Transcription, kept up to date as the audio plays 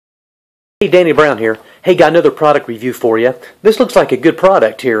Hey, Danny Brown here. Hey, got another product review for you. This looks like a good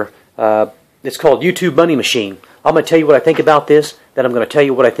product here. It's called YouTube Money Machine. I'm going to tell you what I think about this, then I'm going to tell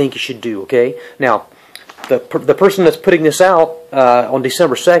you what I think you should do, okay? Now, the person that's putting this out on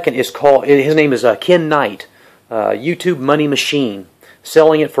December 2nd his name is Ken Knight. YouTube Money Machine.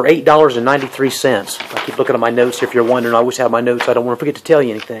 Selling it for $8.93. I keep looking at my notes here if you're wondering. I always have my notes. I don't want to forget to tell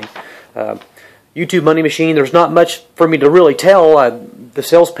you anything. YouTube Money Machine, there's not much for me to really tell. The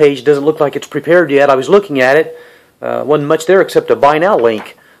sales page doesn't look like it's prepared yet. I was looking at it. Wasn't much there except a buy now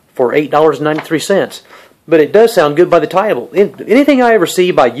link for $8.93. But it does sound good by the title. Anything I ever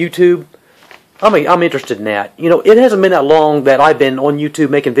see by YouTube, I'm interested in that. You know, it hasn't been that long that I've been on YouTube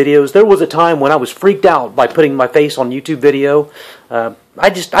making videos. There was a time when I was freaked out by putting my face on YouTube video. I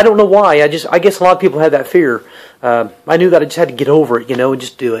don't know why. I guess a lot of people have that fear. I knew that I just had to get over it, you know, and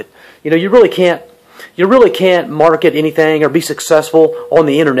just do it. You know, you really can't market anything or be successful on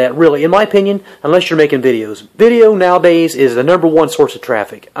the internet, really, in my opinion, unless you're making videos. Video nowadays is the #1 source of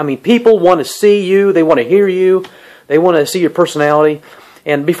traffic. I mean, people want to see you, they want to hear you, they want to see your personality.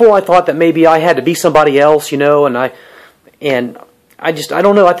 And before I thought that maybe I had to be somebody else, you know, and I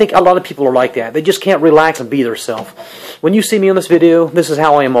don't know. I think a lot of people are like that. They just can't relax and be themselves. When you see me on this video, this is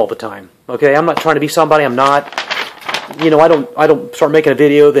how I am all the time. Okay, I'm not trying to be somebody I'm not. You know, I don't start making a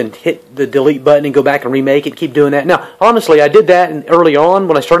video, then hit the delete button and go back and remake it, keep doing that. Now, honestly, I did that early on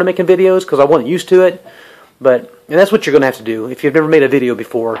when I started making videos because I wasn't used to it. And that's what you're going to have to do if you've never made a video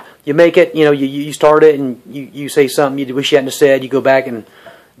before. You make it, you know, you start it and you say something you wish you hadn't said. You go back and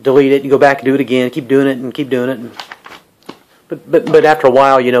delete it. You go back and do it again. Keep doing it and keep doing it. But after a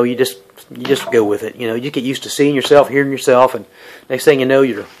while, you know, you just go with it. You know, you get used to seeing yourself, hearing yourself, and next thing you know,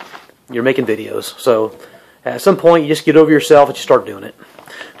 you're making videos. So at some point, you just get over yourself and you start doing it.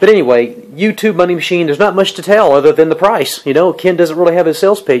 But anyway, YouTube Money Machine, there's not much to tell other than the price. You know, Ken doesn't really have his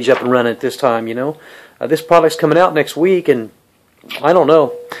sales page up and running at this time, you know. This product's coming out next week, and I don't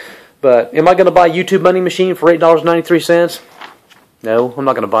know. But am I going to buy YouTube Money Machine for $8.93? No, I'm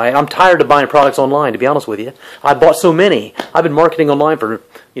not going to buy it. I'm tired of buying products online, to be honest with you. I bought so many. I've been marketing online for,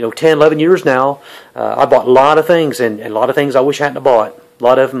 10, 11 years now. I bought a lot of things, and a lot of things I wish I hadn't bought. A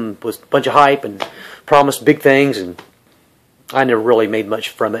lot of them was a bunch of hype and promised big things, and I never really made much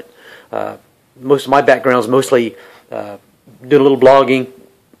from it. Most of my background is mostly doing a little blogging,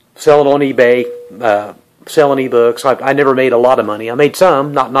 selling on eBay, selling ebooks. I never made a lot of money. I made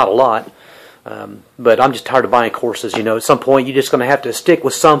some, not a lot. But I'm just tired of buying courses. You know, at some point you're just going to have to stick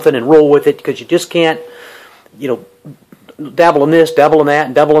with something and roll with it because you just can't, dabble in this, dabble in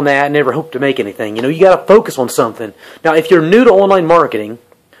that, and never hope to make anything. You know, you got to focus on something. Now, if you're new to online marketing,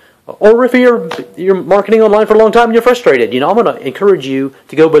 or if you're marketing online for a long time and you're frustrated, I'm going to encourage you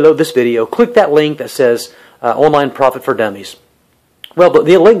to go below this video, click that link that says Online Profit for Dummies. Well, but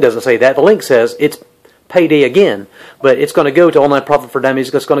the link doesn't say that. The link says it's payday again, but it's going to go to Online Profit for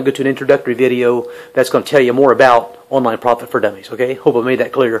Dummies. It's going to go to an introductory video that's going to tell you more about Online Profit for Dummies. Okay, hope I made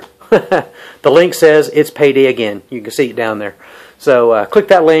that clear. The link says it's payday again. You can see it down there. So click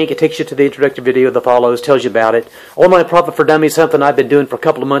that link. It takes you to the introductory video that follows, tells you about it. Online Profit for Dummies is something I've been doing for a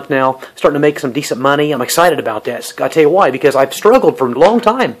couple of months now. Starting to make some decent money. I'm excited about that. I'll tell you why, because I've struggled for a long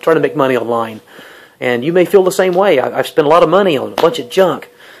time trying to make money online. And you may feel the same way. I've spent a lot of money on a bunch of junk.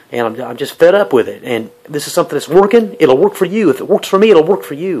 And I'm just fed up with it. And this is something that's working. It'll work for you. If it works for me, it'll work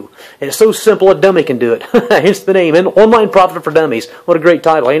for you. And it's so simple a dummy can do it. Hence the name, Online Profit for Dummies. What a great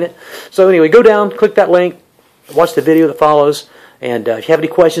title, ain't it? So anyway, go down, click that link, watch the video that follows. And if you have any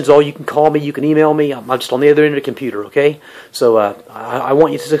questions, you can call me, you can email me. I'm just on the other end of the computer, okay? So I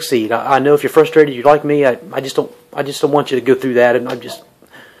want you to succeed. I know if you're frustrated, you're like me. I just don't want you to go through that. And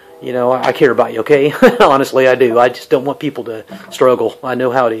I care about you, okay? Honestly, I do. I just don't want people to struggle. I know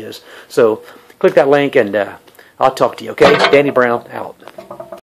how it is. So click that link, and I'll talk to you, okay? Danny Brown, out.